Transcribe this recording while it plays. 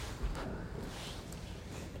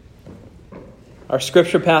Our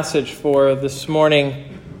scripture passage for this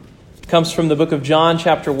morning comes from the book of John,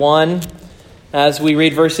 chapter 1, as we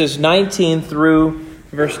read verses 19 through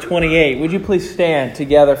verse 28. Would you please stand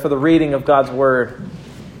together for the reading of God's word?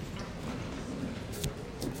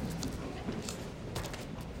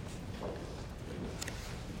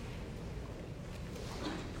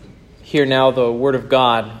 Hear now the word of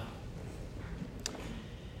God.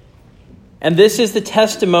 And this is the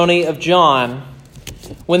testimony of John,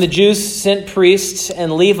 when the Jews sent priests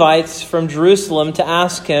and Levites from Jerusalem to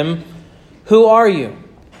ask him, "Who are you?"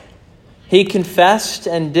 He confessed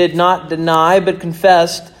and did not deny, but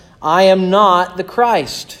confessed, "I am not the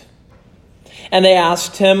Christ." And they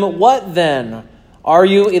asked him, "What then? Are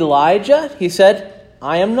you Elijah?" He said,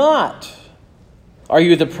 "I am not." "Are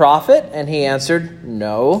you the prophet?" And he answered,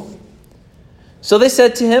 "No." So they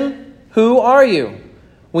said to him, "Who are you?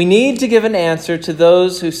 We need to give an answer to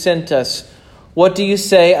those who sent us. What do you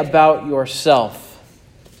say about yourself?"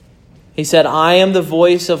 He said, "I am the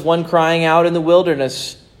voice of one crying out in the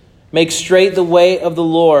wilderness, 'Make straight the way of the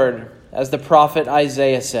Lord,' as the prophet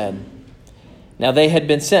Isaiah said." Now they had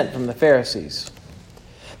been sent from the Pharisees.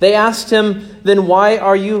 They asked him, "Then why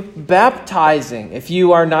are you baptizing if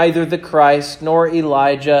you are neither the Christ, nor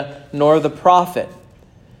Elijah, nor the prophet?"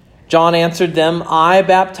 John answered them, "I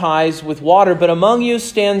baptize with water, but among you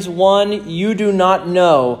stands one you do not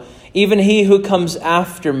know, even he who comes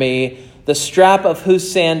after me, the strap of whose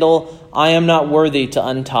sandal I am not worthy to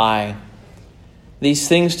untie." These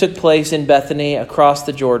things took place in Bethany across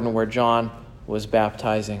the Jordan where John was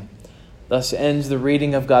baptizing. Thus ends the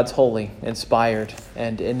reading of God's holy, inspired,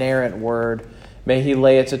 and inerrant word. May he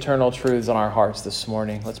lay its eternal truths on our hearts this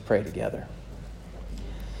morning. Let's pray together.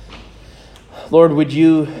 Lord, would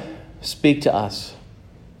you speak to us?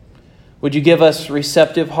 Would you give us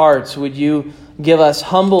receptive hearts? Would you give us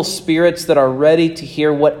humble spirits that are ready to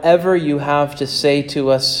hear whatever you have to say to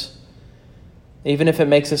us, even if it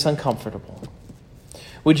makes us uncomfortable?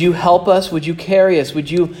 Would you help us? Would you carry us? Would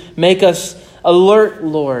you make us alert,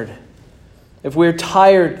 Lord? If we're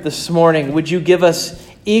tired this morning, would you give us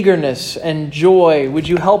eagerness and joy? Would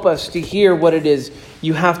you help us to hear what it is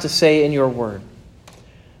you have to say in your word?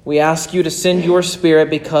 We ask you to send your Spirit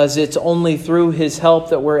because it's only through his help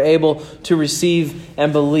that we're able to receive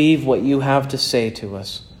and believe what you have to say to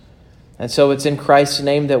us. And so it's in Christ's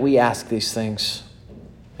name that we ask these things.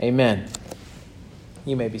 Amen.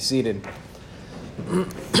 You may be seated.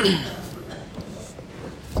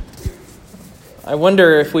 I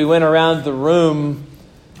wonder if we went around the room,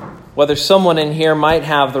 whether someone in here might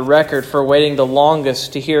have the record for waiting the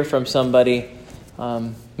longest to hear from somebody.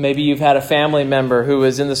 Maybe you've had a family member who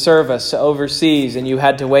was in the service overseas and you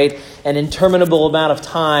had to wait an interminable amount of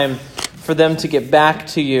time for them to get back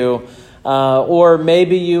to you. Or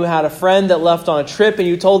maybe you had a friend that left on a trip and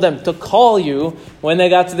you told them to call you when they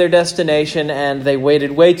got to their destination and they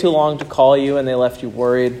waited way too long to call you and they left you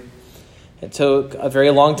worried. It took a very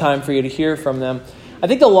long time for you to hear from them. I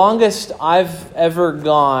think the longest I've ever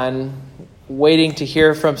gone waiting to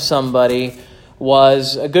hear from somebody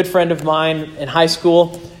was a good friend of mine in high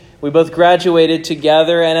school. We both graduated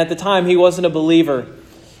together, and at the time he wasn't a believer.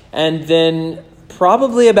 And then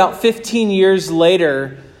probably about 15 years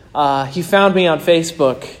later, he found me on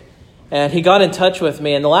Facebook, and he got in touch with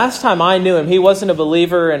me. And the last time I knew him, he wasn't a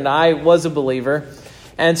believer, and I was a believer.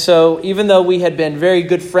 And so even though we had been very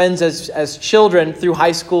good friends as children through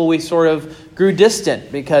high school, we sort of grew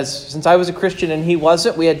distant because since I was a Christian and he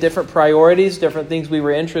wasn't, we had different priorities, different things we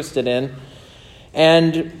were interested in.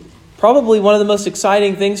 And probably one of the most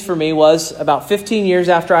exciting things for me was about 15 years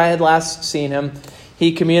after I had last seen him,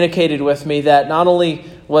 he communicated with me that not only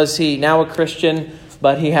was he now a Christian,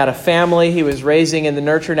 but he had a family he was raising in the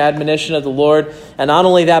nurture and admonition of the Lord. And not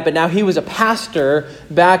only that, but now he was a pastor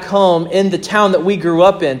back home in the town that we grew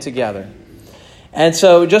up in together. And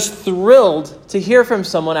so just thrilled to hear from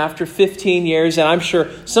someone after 15 years. And I'm sure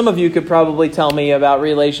some of you could probably tell me about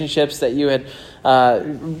relationships that you had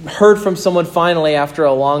heard from someone finally after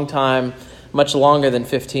a long time, much longer than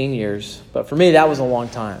 15 years. But for me, that was a long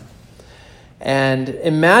time. And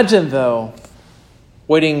imagine, though,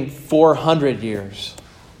 waiting 400 years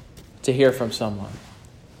to hear from someone.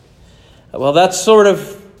 Well, that's sort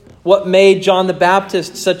of what made John the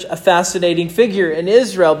Baptist such a fascinating figure in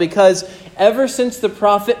Israel, because ever since the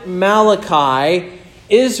prophet Malachi,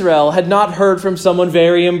 Israel had not heard from someone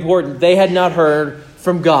very important. They had not heard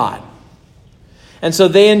from God. And so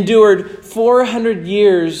they endured 400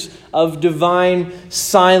 years of divine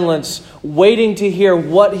silence, waiting to hear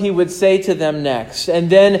what he would say to them next. And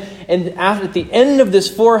then at the end of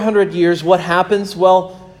this 400 years, what happens?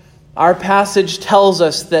 Well, our passage tells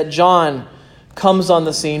us that John comes on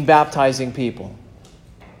the scene baptizing people.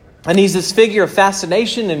 And he's this figure of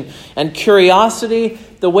fascination and curiosity.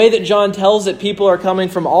 The way that John tells it, people are coming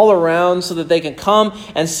from all around so that they can come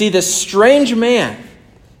and see this strange man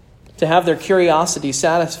to have their curiosity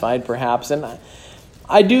satisfied, perhaps. And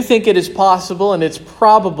I do think it is possible and it's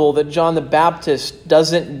probable that John the Baptist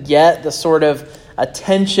doesn't get the sort of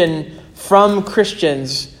attention from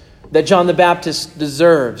Christians that John the Baptist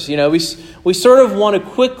deserves. You know, we sort of want to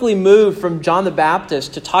quickly move from John the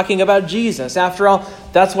Baptist to talking about Jesus. After all,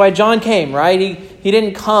 that's why John came, right? He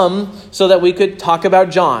didn't come so that we could talk about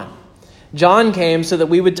John. John came so that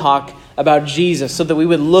we would talk about Jesus, so that we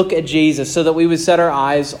would look at Jesus, so that we would set our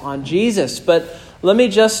eyes on Jesus. But let me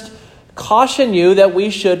just caution you that we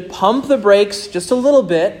should pump the brakes just a little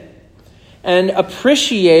bit and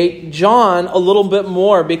appreciate John a little bit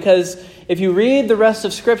more, because if you read the rest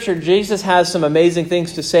of Scripture, Jesus has some amazing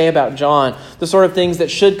things to say about John, the sort of things that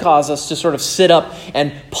should cause us to sort of sit up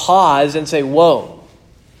and pause and say, whoa.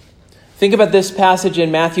 Think about this passage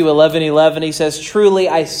in Matthew 11:11. He says, "Truly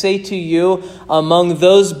I say to you, among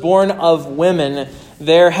those born of women,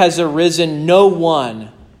 there has arisen no one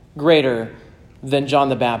greater than John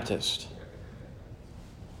the Baptist."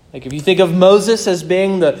 Like if you think of Moses as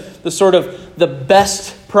being the sort of the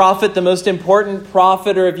best prophet, the most important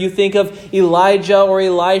prophet, or if you think of Elijah or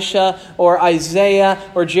Elisha or Isaiah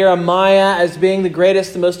or Jeremiah as being the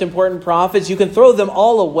greatest, the most important prophets, you can throw them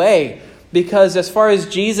all away, because as far as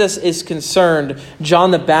Jesus is concerned,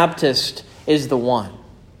 John the Baptist is the one.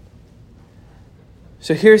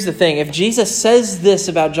 So here's the thing. If Jesus says this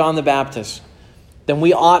about John the Baptist, then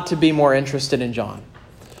we ought to be more interested in John.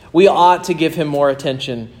 We ought to give him more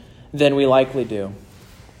attention than we likely do.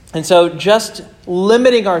 And so just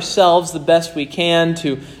limiting ourselves the best we can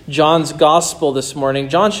to John's gospel this morning,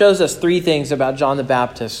 John shows us three things about John the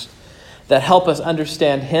Baptist that help us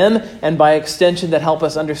understand him, and by extension that help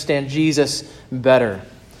us understand Jesus better.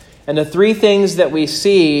 And the three things that we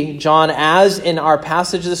see John as in our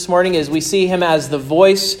passage this morning is we see him as the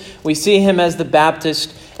voice, we see him as the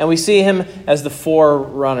Baptist, and we see him as the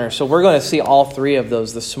forerunner. So we're going to see all three of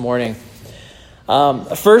those this morning.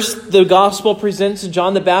 First, the gospel presents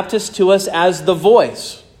John the Baptist to us as the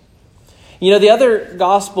voice. You know, the other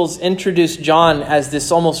gospels introduce John as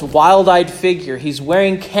this almost wild-eyed figure. He's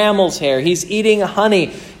wearing camel's hair. He's eating honey.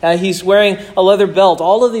 He's wearing a leather belt.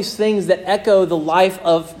 All of these things that echo the life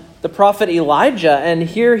of the prophet Elijah. And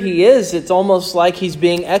here he is. It's almost like he's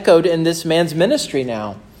being echoed in this man's ministry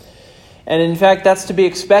now. And in fact, that's to be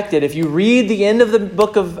expected. If you read the end of the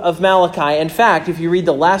book of Malachi, in fact, if you read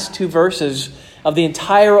the last two verses of the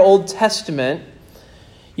entire Old Testament,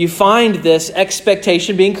 you find this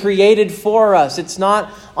expectation being created for us. It's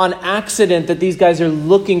not on accident that these guys are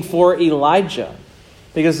looking for Elijah.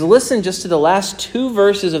 Because listen just to the last two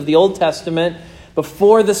verses of the Old Testament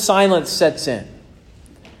before the silence sets in.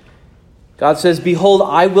 God says, "Behold,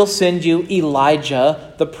 I will send you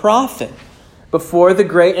Elijah the prophet before the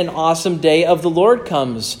great and awesome day of the Lord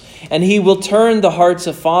comes. And he will turn the hearts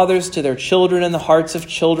of fathers to their children and the hearts of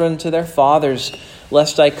children to their fathers,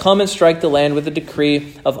 lest I come and strike the land with a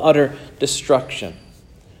decree of utter destruction."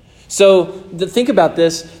 So think about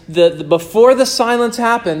this. Before the silence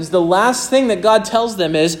happens, the last thing that God tells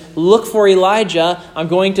them is, look for Elijah. I'm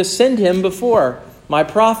going to send him before my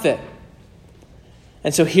prophet.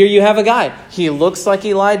 And so here you have a guy. He looks like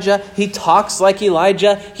Elijah. He talks like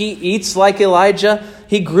Elijah. He eats like Elijah.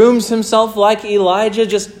 He grooms himself like Elijah.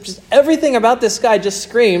 Just everything about this guy just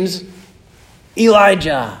screams,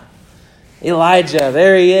 Elijah. Elijah,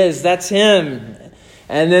 there he is. That's him.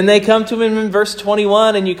 And then they come to him in verse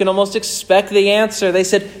 21, and you can almost expect the answer. They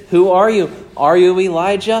said, "Who are you? Are you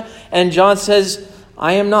Elijah?" And John says,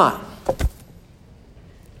 "I am not."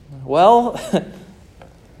 Well,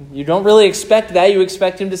 you don't really expect that. You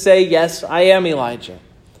expect him to say, "Yes, I am Elijah."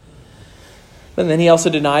 And then he also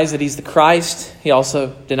denies that he's the Christ. He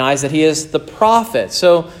also denies that he is the prophet.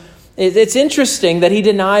 So it's interesting that he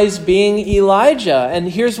denies being Elijah. And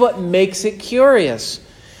here's what makes it curious.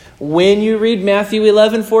 When you read Matthew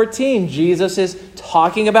 11:14, Jesus is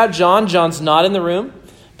talking about John. John's not in the room.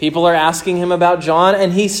 People are asking him about John.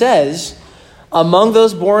 And he says, "Among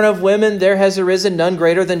those born of women, there has arisen none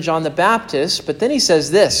greater than John the Baptist." But then he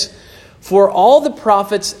says this, "For all the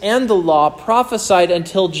prophets and the law prophesied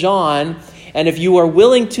until John, and if you are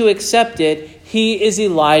willing to accept it, he is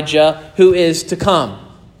Elijah who is to come."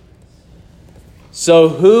 So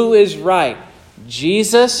who is right?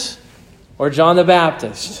 Jesus or John the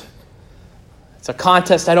Baptist? It's a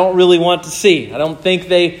contest I don't really want to see. I don't think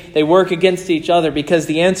they work against each other, because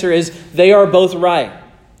the answer is they are both right.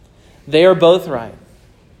 They are both right.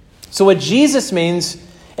 So what Jesus means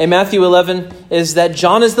in Matthew 11 is that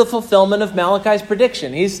John is the fulfillment of Malachi's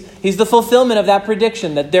prediction. He's the fulfillment of that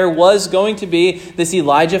prediction that there was going to be this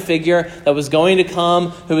Elijah figure that was going to come,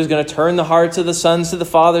 who was going to turn the hearts of the sons to the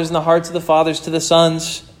fathers and the hearts of the fathers to the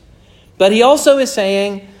sons. But he also is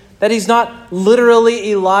saying that he's not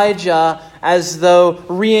literally Elijah as though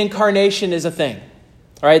reincarnation is a thing.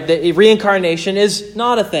 All right, the reincarnation is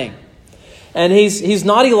not a thing. And he's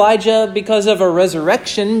not Elijah because of a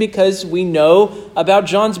resurrection, because we know about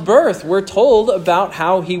John's birth. We're told about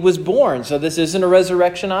how he was born. So this isn't a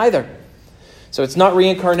resurrection either. So it's not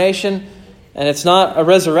reincarnation and it's not a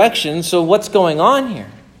resurrection. So what's going on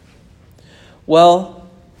here? Well,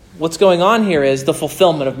 what's going on here is the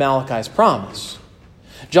fulfillment of Malachi's promise.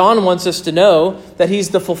 John wants us to know that he's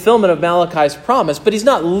the fulfillment of Malachi's promise, but he's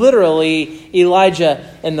not literally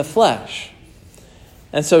Elijah in the flesh.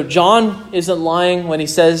 And so John isn't lying when he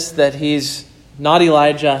says that he's not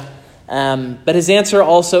Elijah, but his answer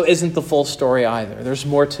also isn't the full story either. There's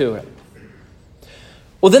more to it.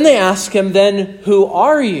 Well, then they ask him, then, who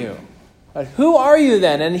are you? Who are you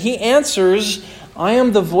then? And he answers, I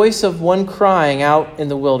am the voice of one crying out in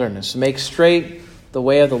the wilderness. Make straight the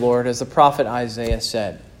way of the Lord, as the prophet Isaiah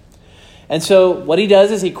said. And so what he does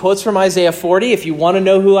is he quotes from Isaiah 40. If you want to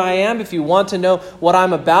know who I am, if you want to know what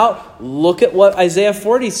I'm about, look at what Isaiah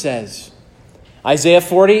 40 says. Isaiah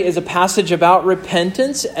 40 is a passage about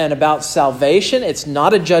repentance and about salvation. It's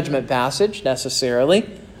not a judgment passage necessarily.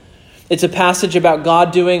 It's a passage about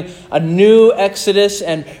God doing a new exodus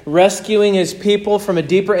and rescuing his people from a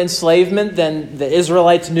deeper enslavement than the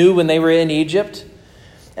Israelites knew when they were in Egypt.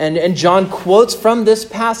 And John quotes from this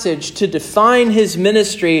passage to define his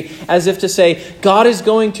ministry as if to say, God is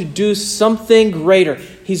going to do something greater.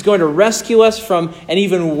 He's going to rescue us from an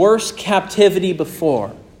even worse captivity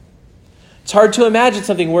before. It's hard to imagine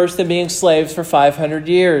something worse than being slaves for 500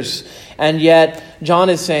 years. And yet, John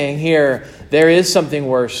is saying here, there is something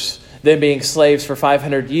worse than being slaves for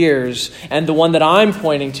 500 years. And the one that I'm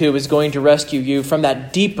pointing to is going to rescue you from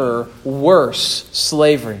that deeper, worse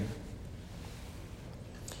slavery.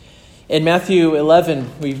 In Matthew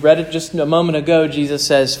 11, we read it just a moment ago, Jesus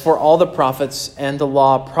says, for all the prophets and the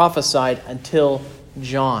law prophesied until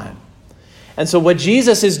John. And so what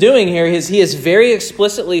Jesus is doing here is he is very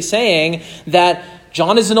explicitly saying that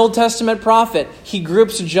John is an Old Testament prophet. He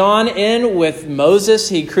groups John in with Moses.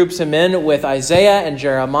 He groups him in with Isaiah and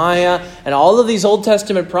Jeremiah and all of these Old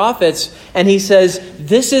Testament prophets. And he says,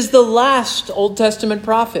 this is the last Old Testament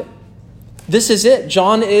prophet. This is it.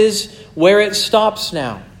 John is where it stops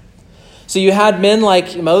now. So you had men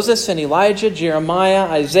like Moses and Elijah, Jeremiah,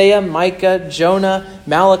 Isaiah, Micah, Jonah,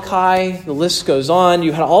 Malachi, the list goes on.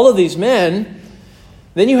 You had all of these men.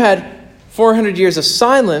 Then you had 400 years of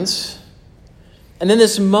silence. And then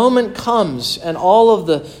this moment comes and all of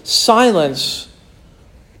the silence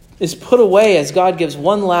is put away as God gives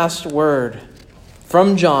one last word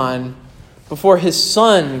from John before his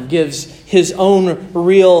Son gives his own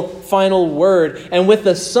real final word. And with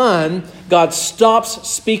the Son, God stops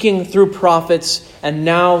speaking through prophets, and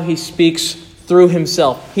now he speaks through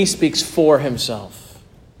himself. He speaks for himself.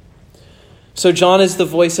 So John is the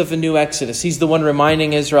voice of a new exodus. He's the one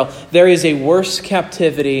reminding Israel, there is a worse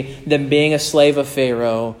captivity than being a slave of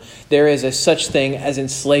Pharaoh. There is a such thing as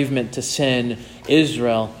enslavement to sin.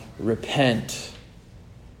 Israel, repent.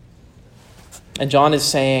 And John is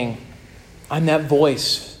saying, I'm that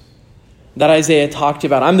voice that Isaiah talked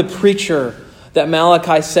about. I'm the preacher that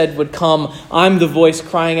Malachi said would come. I'm the voice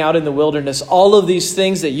crying out in the wilderness. All of these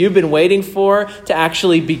things that you've been waiting for to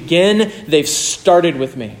actually begin, they've started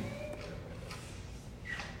with me.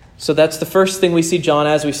 So that's the first thing we see John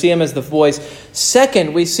as. We see him as the voice.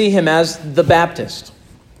 Second, we see him as the Baptist.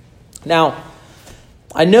 Now,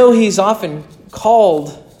 I know he's often called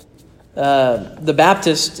the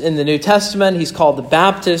Baptist in the New Testament. He's called the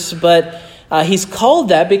Baptist, but he's called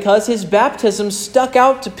that because his baptism stuck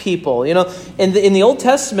out to people. You know, in the Old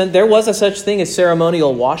Testament, there was a such thing as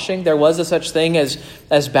ceremonial washing. There was a such thing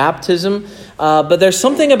as baptism. But there's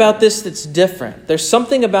something about this that's different. There's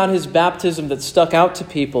something about his baptism that stuck out to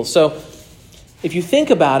people. So if you think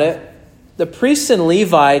about it, the priests and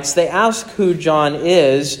Levites, they ask who John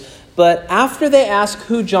is. But after they ask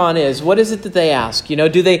who John is, what is it that they ask? You know,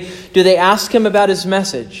 do they ask him about his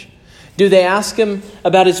message? Do they ask him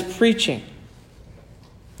about his preaching?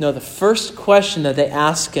 No, the first question that they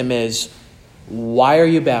ask him is, why are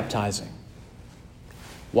you baptizing?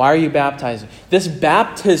 Why are you baptizing? This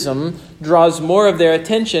baptism draws more of their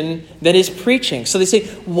attention than his preaching. So they say,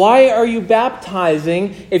 why are you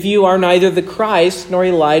baptizing if you are neither the Christ, nor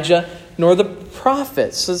Elijah, nor the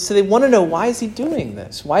prophets? So they want to know, why is he doing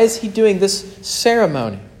this? Why is he doing this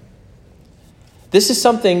ceremony? This is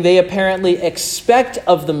something they apparently expect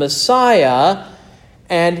of the Messiah,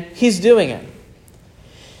 and he's doing it.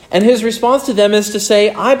 And his response to them is to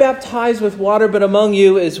say, I baptize with water, but among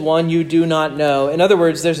you is one you do not know. In other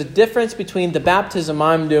words, there's a difference between the baptism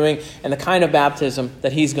I'm doing and the kind of baptism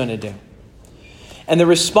that he's going to do. And the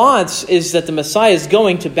response is that the Messiah is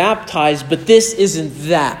going to baptize, but this isn't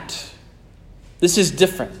that. This is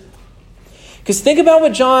different. Because think about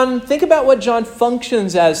what John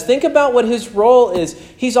functions as. Think about what his role is.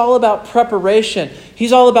 He's all about preparation.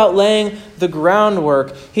 He's all about laying the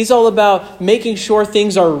groundwork. He's all about making sure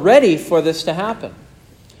things are ready for this to happen.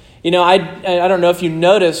 You know, I don't know if you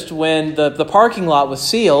noticed when the parking lot was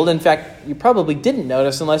sealed. In fact, you probably didn't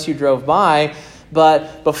notice unless you drove by.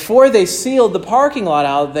 But before they sealed the parking lot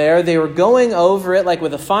out there, they were going over it like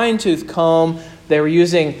with a fine-tooth comb. They were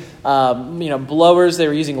using blowers. They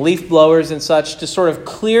were using leaf blowers and such to sort of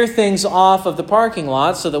clear things off of the parking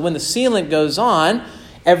lot so that when the sealant goes on,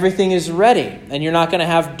 everything is ready. And you're not going to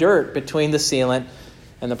have dirt between the sealant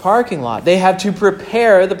and the parking lot. They had to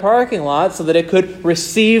prepare the parking lot so that it could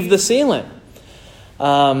receive the sealant.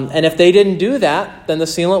 And if they didn't do that, then the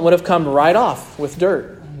sealant would have come right off with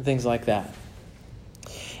dirt and things like that.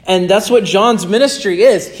 And that's what John's ministry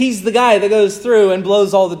is. He's the guy that goes through and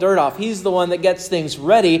blows all the dirt off. He's the one that gets things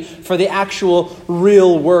ready for the actual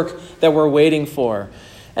real work that we're waiting for.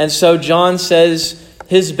 And so John says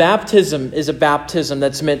his baptism is a baptism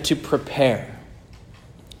that's meant to prepare.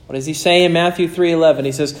 What does he say in Matthew 3:11?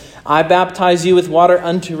 He says, I baptize you with water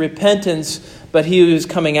unto repentance, but he who is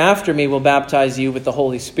coming after me will baptize you with the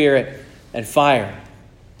Holy Spirit and fire.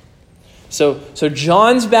 So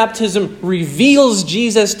John's baptism reveals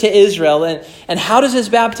Jesus to Israel. And how does his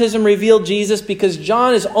baptism reveal Jesus? Because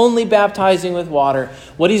John is only baptizing with water.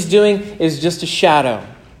 What he's doing is just a shadow.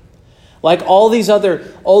 Like all these other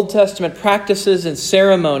Old Testament practices and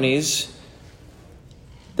ceremonies,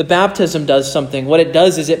 the baptism does something. What it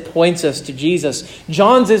does is it points us to Jesus.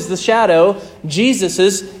 John's is the shadow.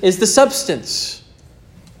 Jesus's is the substance.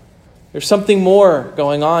 There's something more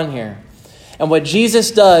going on here. And what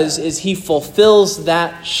Jesus does is he fulfills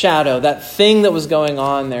that shadow, that thing that was going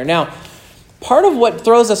on there. Now, part of what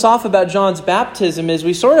throws us off about John's baptism is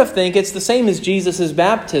we sort of think it's the same as Jesus'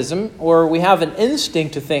 baptism, or we have an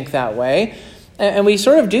instinct to think that way. And we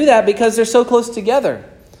sort of do that because they're so close together.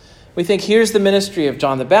 We think here's the ministry of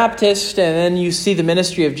John the Baptist, and then you see the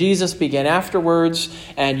ministry of Jesus begin afterwards,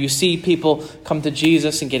 and you see people come to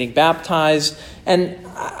Jesus and getting baptized. And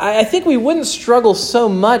I think we wouldn't struggle so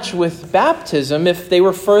much with baptism if they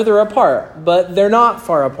were further apart, but they're not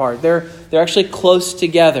far apart. They're actually close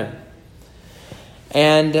together.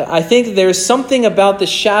 And I think there's something about the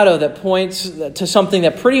shadow that points to something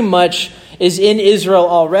that pretty much is in Israel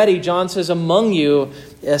already. John says, among you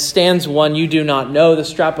stands one you do not know, the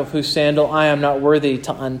strap of whose sandal I am not worthy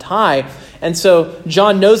to untie. And so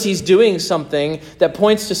John knows he's doing something that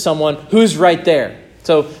points to someone who's right there.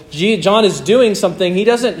 So John is doing something.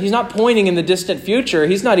 He's not pointing in the distant future.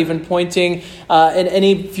 He's not even pointing in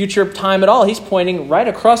any future time at all. He's pointing right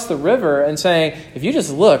across the river and saying, if you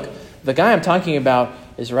just look, the guy I'm talking about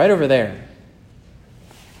is right over there.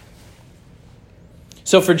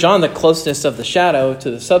 So for John, the closeness of the shadow to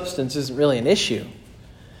the substance isn't really an issue.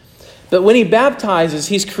 But when he baptizes,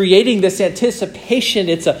 he's creating this anticipation.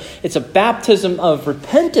 It's a baptism of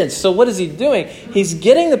repentance. So what is he doing? He's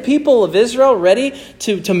getting the people of Israel ready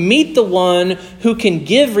to meet the one who can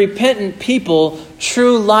give repentant people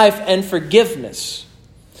true life and forgiveness.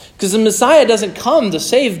 Because the Messiah doesn't come to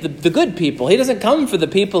save the good people. He doesn't come for the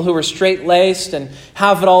people who are straight-laced and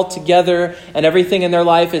have it all together and everything in their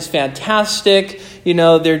life is fantastic. You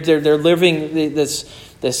know, they're living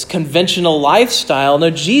this conventional lifestyle.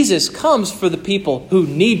 No, Jesus comes for the people who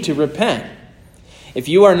need to repent. If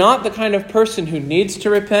you are not the kind of person who needs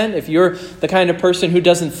to repent, if you're the kind of person who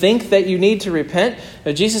doesn't think that you need to repent,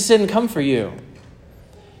 no, Jesus didn't come for you.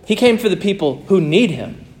 He came for the people who need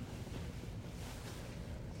him.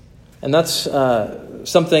 And that's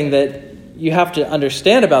something that you have to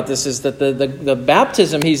understand about this, is that the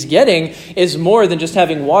baptism he's getting is more than just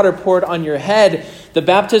having water poured on your head. The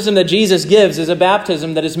baptism that Jesus gives is a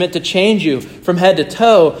baptism that is meant to change you from head to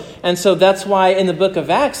toe. And so that's why in the book of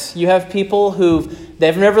Acts, you have people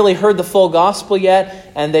they've never really heard the full gospel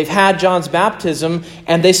yet, and they've had John's baptism,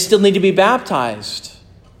 and they still need to be baptized.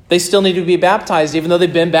 They still need to be baptized, even though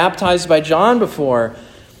they've been baptized by John before.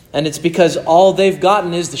 And it's because all they've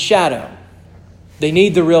gotten is the shadow. They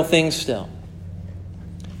need the real thing still.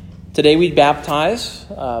 Today we baptize,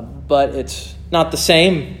 but it's not the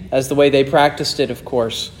same as the way they practiced it, of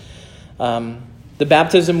course. The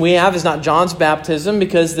baptism we have is not John's baptism,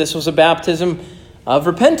 because this was a baptism of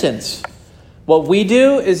repentance. What we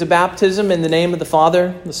do is a baptism in the name of the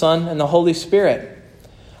Father, the Son, and the Holy Spirit.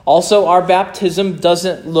 Also, our baptism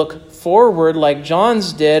doesn't look forward like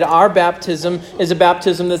John's did. Our baptism is a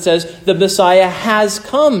baptism that says the Messiah has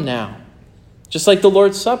come now. Just like the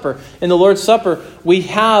Lord's Supper. In the Lord's Supper, we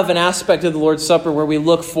have an aspect of the Lord's Supper where we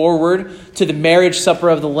look forward to the marriage supper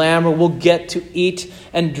of the Lamb, where we'll get to eat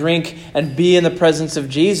and drink and be in the presence of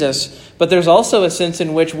Jesus. But there's also a sense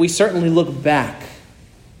in which we certainly look back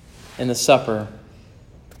in the supper.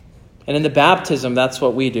 And in the baptism, that's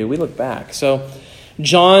what we do. We look back. So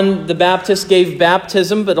John the Baptist gave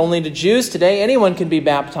baptism, but only to Jews. Today, anyone can be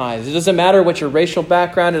baptized. It doesn't matter what your racial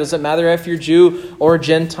background. It doesn't matter if you're Jew or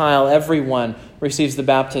Gentile. Everyone receives the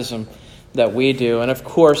baptism that we do. And of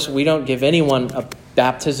course, we don't give anyone a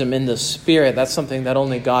baptism in the Spirit. That's something that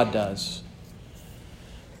only God does.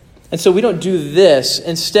 And so we don't do this.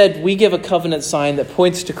 Instead, we give a covenant sign that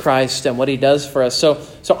points to Christ and what he does for us. So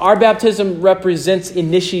our baptism represents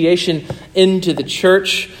initiation into the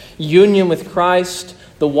church, union with Christ,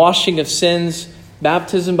 the washing of sins,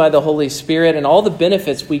 baptism by the Holy Spirit, and all the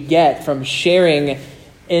benefits we get from sharing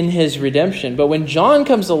in his redemption. But when John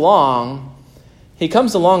comes along, he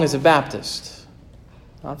comes along as a Baptist.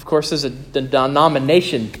 Of course, as a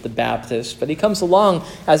denomination, the Baptist, but he comes along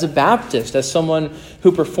as a Baptist, as someone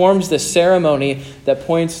who performs this ceremony that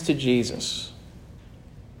points to Jesus.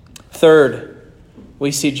 Third,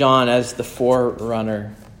 we see John as the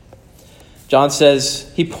forerunner. John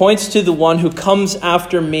says, he points to the one who comes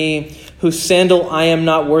after me, whose sandal I am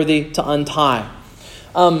not worthy to untie.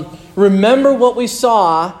 Remember what we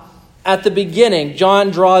saw at the beginning. John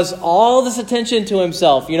draws all this attention to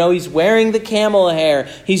himself. He's wearing the camel hair.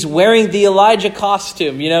 He's wearing the Elijah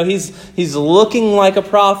costume. He's looking like a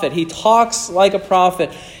prophet. He talks like a prophet.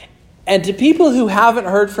 And to people who haven't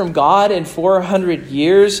heard from God in 400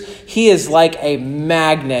 years, he is like a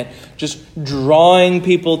magnet, just drawing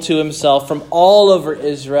people to himself from all over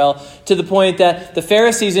Israel, to the point that the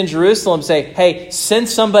Pharisees in Jerusalem say, hey, send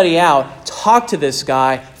somebody out, talk to this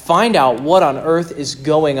guy, find out what on earth is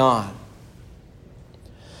going on.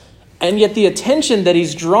 And yet the attention that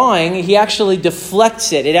he's drawing, he actually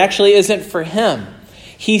deflects it. It actually isn't for him.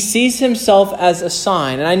 He sees himself as a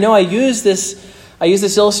sign. And I know I use this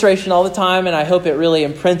illustration all the time, and I hope it really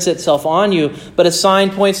imprints itself on you. But a sign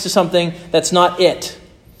points to something that's not it,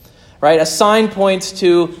 right? A sign points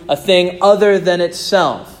to a thing other than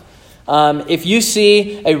itself. If you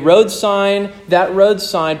see a road sign, that road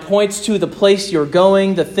sign points to the place you're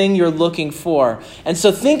going, the thing you're looking for. And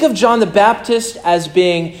so think of John the Baptist as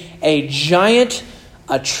being a giant,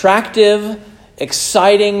 attractive,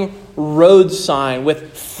 exciting road sign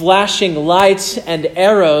with flashing lights and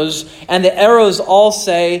arrows. And the arrows all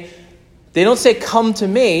say, they don't say, come to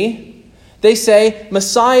me. They say,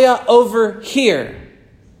 Messiah over here.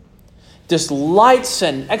 Just lights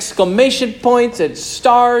and exclamation points and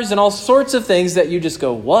stars and all sorts of things that you just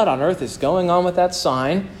go, what on earth is going on with that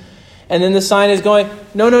sign? And then the sign is going,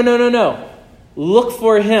 no. Look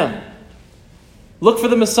for him. Look for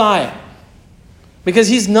the Messiah. Because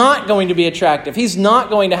he's not going to be attractive. He's not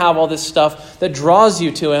going to have all this stuff that draws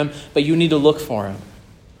you to him, but you need to look for him.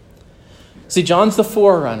 See, John's the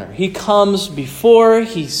forerunner. He comes before,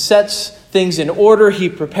 he sets things in order, he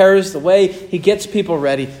prepares the way, he gets people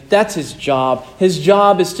ready. That's his job. His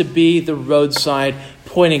job is to be the roadside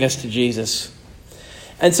pointing us to Jesus.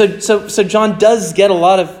 And so John does get a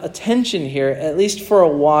lot of attention here, at least for a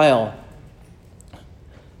while.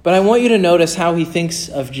 But I want you to notice how he thinks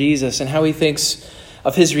of Jesus and how he thinks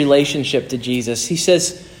of his relationship to Jesus. He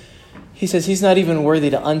says he's not even worthy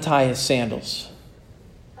to untie his sandals.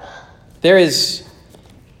 There is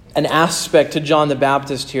an aspect to John the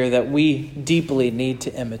Baptist here that we deeply need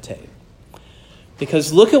to imitate.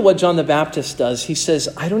 Because look at what John the Baptist does. He says,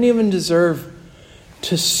 I don't even deserve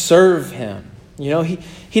to serve him.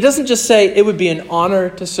 He doesn't just say it would be an honor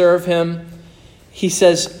to serve him. He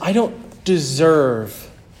says, I don't deserve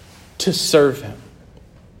to serve him.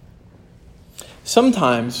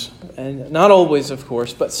 Sometimes, and not always, of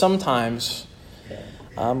course, but sometimes,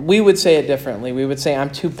 we would say it differently. We would say, I'm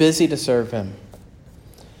too busy to serve him.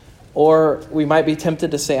 Or we might be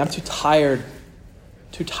tempted to say, I'm too tired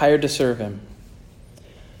to serve him.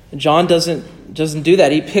 And John doesn't do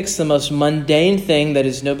that. He picks the most mundane thing that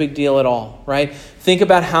is no big deal at all, right? Think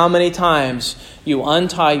about how many times you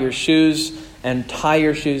untie your shoes and tie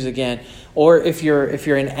your shoes again. Or if you're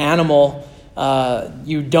an animal,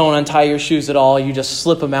 you don't untie your shoes at all. You just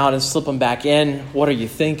slip them out and slip them back in. What are you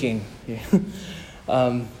thinking?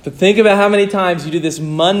 But think about how many times you do this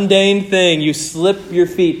mundane thing. You slip your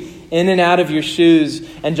feet in and out of your shoes.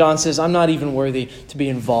 And John says, I'm not even worthy to be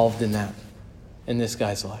involved in that, in this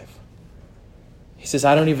guy's life. He says,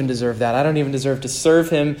 I don't even deserve that. I don't even deserve to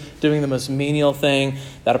serve him doing the most menial thing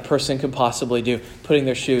that a person could possibly do, putting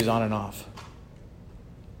their shoes on and off.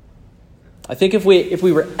 I think if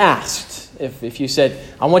we were asked, if you said,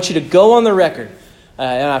 I want you to go on the record,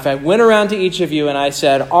 and if I went around to each of you and I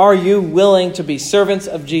said, are you willing to be servants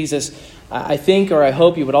of Jesus? I think, or I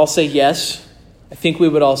hope you would all say yes. I think we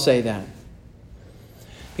would all say that.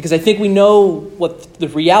 Because I think we know what the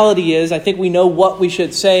reality is. I think we know what we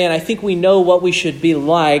should say, and I think we know what we should be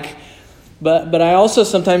like. But I also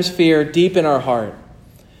sometimes fear deep in our heart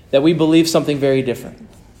that we believe something very different.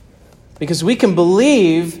 Because we can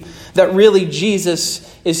believe that really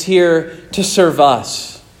Jesus is here to serve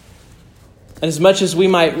us. And as much as we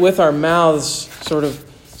might with our mouths sort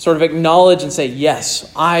of acknowledge and say,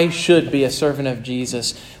 yes, I should be a servant of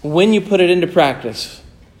Jesus, when you put it into practice,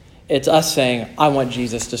 it's us saying, I want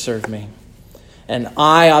Jesus to serve me. And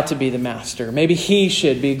I ought to be the master. Maybe he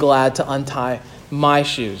should be glad to untie my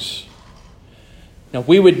shoes. Now,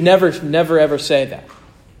 we would never, ever say that.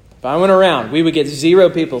 If I went around, we would get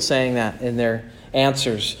 0 people saying that in their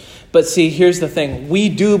answers. But see, here's the thing. We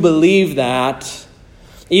do believe that.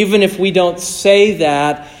 Even if we don't say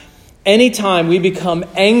that, anytime we become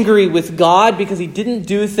angry with God because he didn't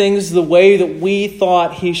do things the way that we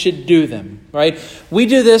thought he should do them, right? We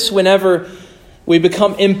do this whenever we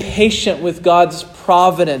become impatient with God's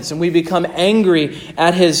providence and we become angry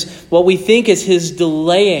at what we think is his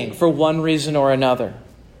delaying for one reason or another.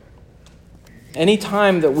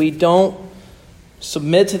 Anytime that we don't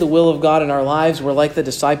submit to the will of God in our lives, we're like the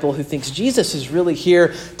disciple who thinks Jesus is really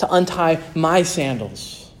here to untie my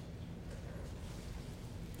sandals.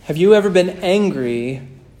 Have you ever been angry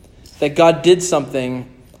that God did something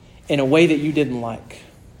in a way that you didn't like?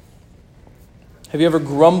 Have you ever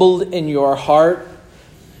grumbled in your heart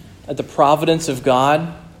at the providence of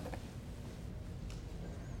God?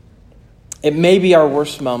 It may be our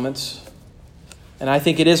worst moments, and I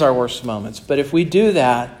think it is our worst moments. But if we do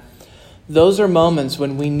that, those are moments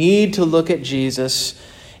when we need to look at Jesus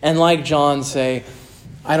and, like John, say,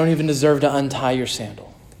 I don't even deserve to untie your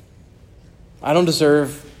sandal. I don't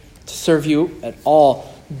deserve to serve you at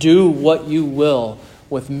all. Do what you will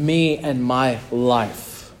with me and my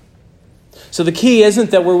life. So the key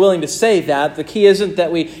isn't that we're willing to say that. The key isn't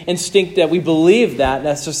that we believe that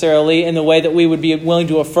necessarily in the way that we would be willing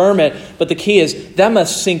to affirm it. But the key is that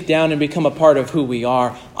must sink down and become a part of who we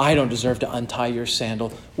are. I don't deserve to untie your sandal.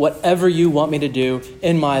 Whatever you want me to do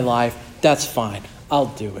in my life, that's fine. I'll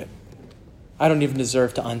do it. I don't even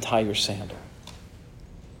deserve to untie your sandal.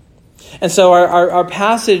 And so our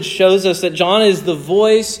passage shows us that John is the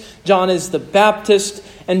voice, John is the Baptist,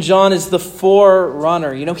 and John is the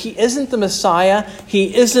forerunner. You know, he isn't the Messiah,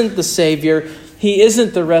 he isn't the Savior, he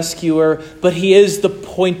isn't the rescuer, but he is the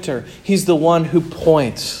pointer. He's the one who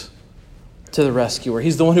points to the rescuer.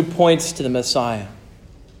 He's the one who points to the Messiah.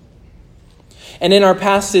 And in our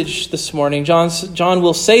passage this morning, John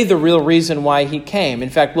will say the real reason why he came. In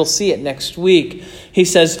fact, we'll see it next week. He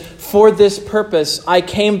says, for this purpose, I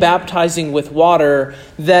came baptizing with water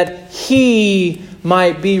that he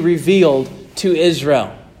might be revealed to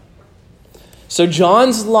Israel. So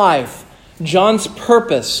John's life, John's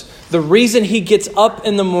purpose, the reason he gets up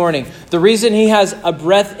in the morning, the reason he has a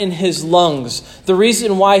breath in his lungs, the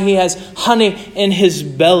reason why he has honey in his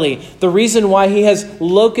belly, the reason why he has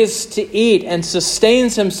locusts to eat and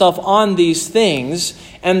sustains himself on these things,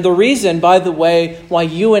 and the reason, by the way, why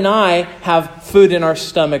you and I have food in our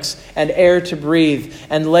stomachs and air to breathe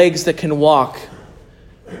and legs that can walk.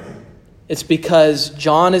 It's because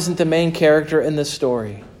John isn't the main character in the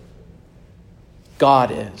story.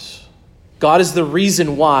 God is. God is the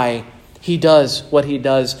reason why he does what he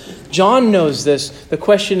does. John knows this. The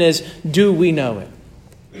question is, do we know it?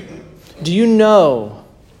 Do you know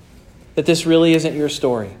that this really isn't your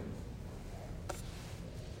story?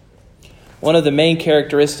 One of the main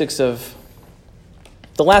characteristics of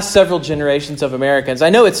the last several generations of Americans, I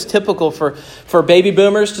know it's typical for baby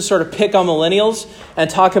boomers to sort of pick on millennials and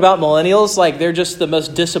talk about millennials like they're just the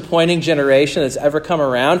most disappointing generation that's ever come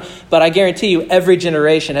around. But I guarantee you, every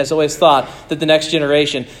generation has always thought that the next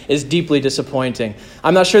generation is deeply disappointing.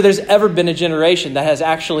 I'm not sure there's ever been a generation that has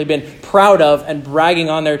actually been proud of and bragging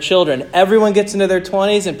on their children. Everyone gets into their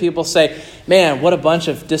 20s and people say, man, what a bunch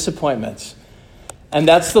of disappointments. And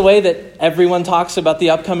that's the way that everyone talks about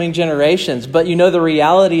the upcoming generations. But you know, the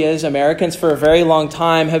reality is Americans for a very long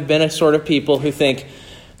time have been a sort of people who think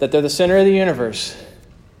that they're the center of the universe.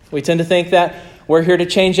 We tend to think that we're here to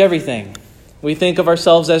change everything. We think of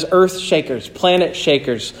ourselves as earth shakers, planet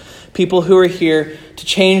shakers, people who are here to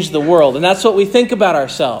change the world. And that's what we think about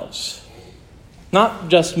ourselves. Not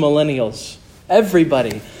just millennials,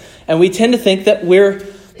 everybody. And we tend to think that we're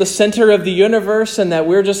the center of the universe and that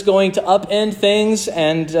we're just going to upend things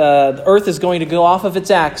and the earth is going to go off of its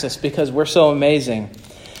axis because we're so amazing.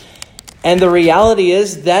 And the reality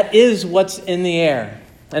is that is what's in the air.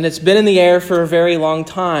 And it's been in the air for a very long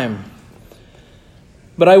time.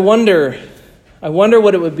 But I wonder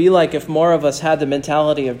what it would be like if more of us had the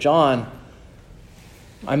mentality of John.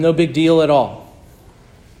 I'm no big deal at all.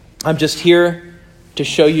 I'm just here to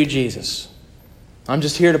show you Jesus. I'm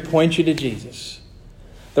just here to point you to Jesus.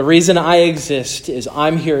 The reason I exist is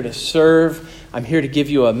I'm here to serve. I'm here to give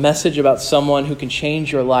you a message about someone who can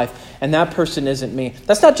change your life. And that person isn't me.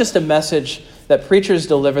 That's not just a message that preachers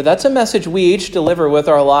deliver. That's a message we each deliver with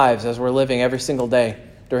our lives as we're living every single day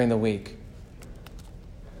during the week.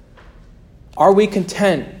 Are we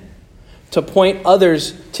content to point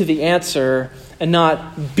others to the answer and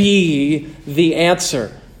not be the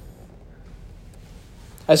answer?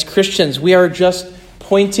 As Christians, we are just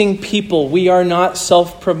pointing people. We are not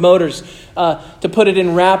self-promoters. To put it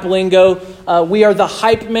in rap lingo, we are the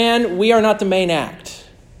hype man. We are not the main act.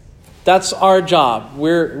 That's our job.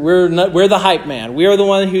 We're the hype man. We are the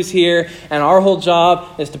one who's here, and our whole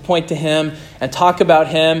job is to point to him and talk about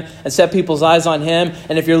him and set people's eyes on him.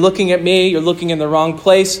 And if you're looking at me, you're looking in the wrong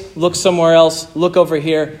place. Look somewhere else. Look over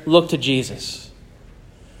here. Look to Jesus.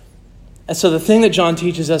 And so the thing that John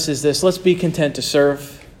teaches us is this: let's be content to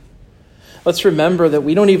serve. Let's remember that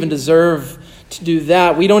we don't even deserve to do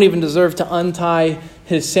that. We don't even deserve to untie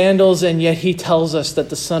his sandals, and yet he tells us that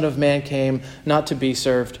the Son of Man came not to be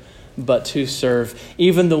served, but to serve.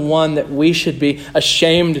 Even the one that we should be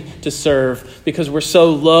ashamed to serve because we're so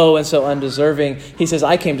low and so undeserving. He says,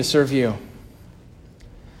 I came to serve you.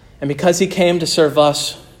 And because he came to serve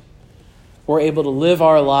us, we're able to live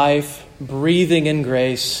our life breathing in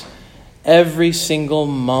grace every single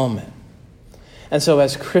moment. And so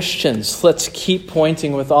as Christians, let's keep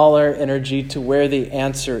pointing with all our energy to where the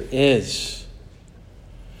answer is.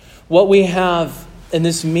 What we have in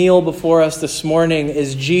this meal before us this morning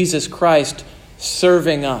is Jesus Christ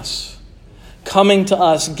serving us, coming to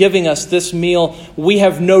us, giving us this meal we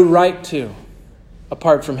have no right to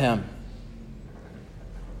apart from him.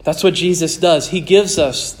 That's what Jesus does. He gives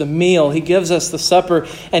us the meal. He gives us the supper.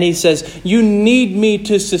 And he says, you need me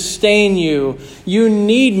to sustain you. You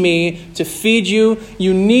need me to feed you.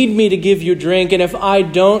 You need me to give you drink. And if I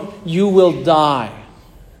don't, you will die.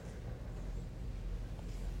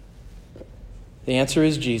 The answer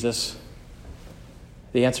is Jesus.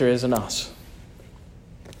 The answer is in us.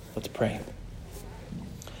 Let's pray.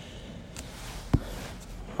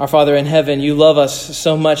 Our Father in heaven, you love us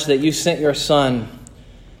so much that you sent your Son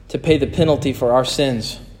to pay the penalty for our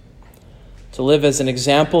sins, to live as an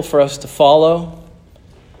example for us to follow,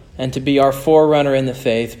 and to be our forerunner in the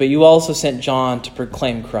faith. But you also sent John to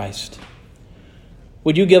proclaim Christ.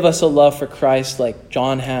 Would you give us a love for Christ like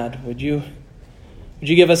John had? Would you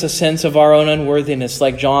give us a sense of our own unworthiness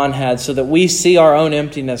like John had, so that we see our own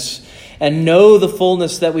emptiness and know the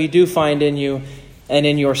fullness that we do find in you and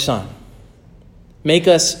in your Son? Make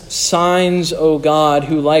us signs, O God,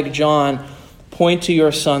 who like John point to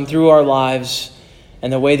your Son through our lives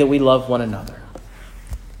and the way that we love one another.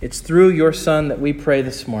 It's through your Son that we pray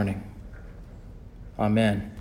this morning. Amen.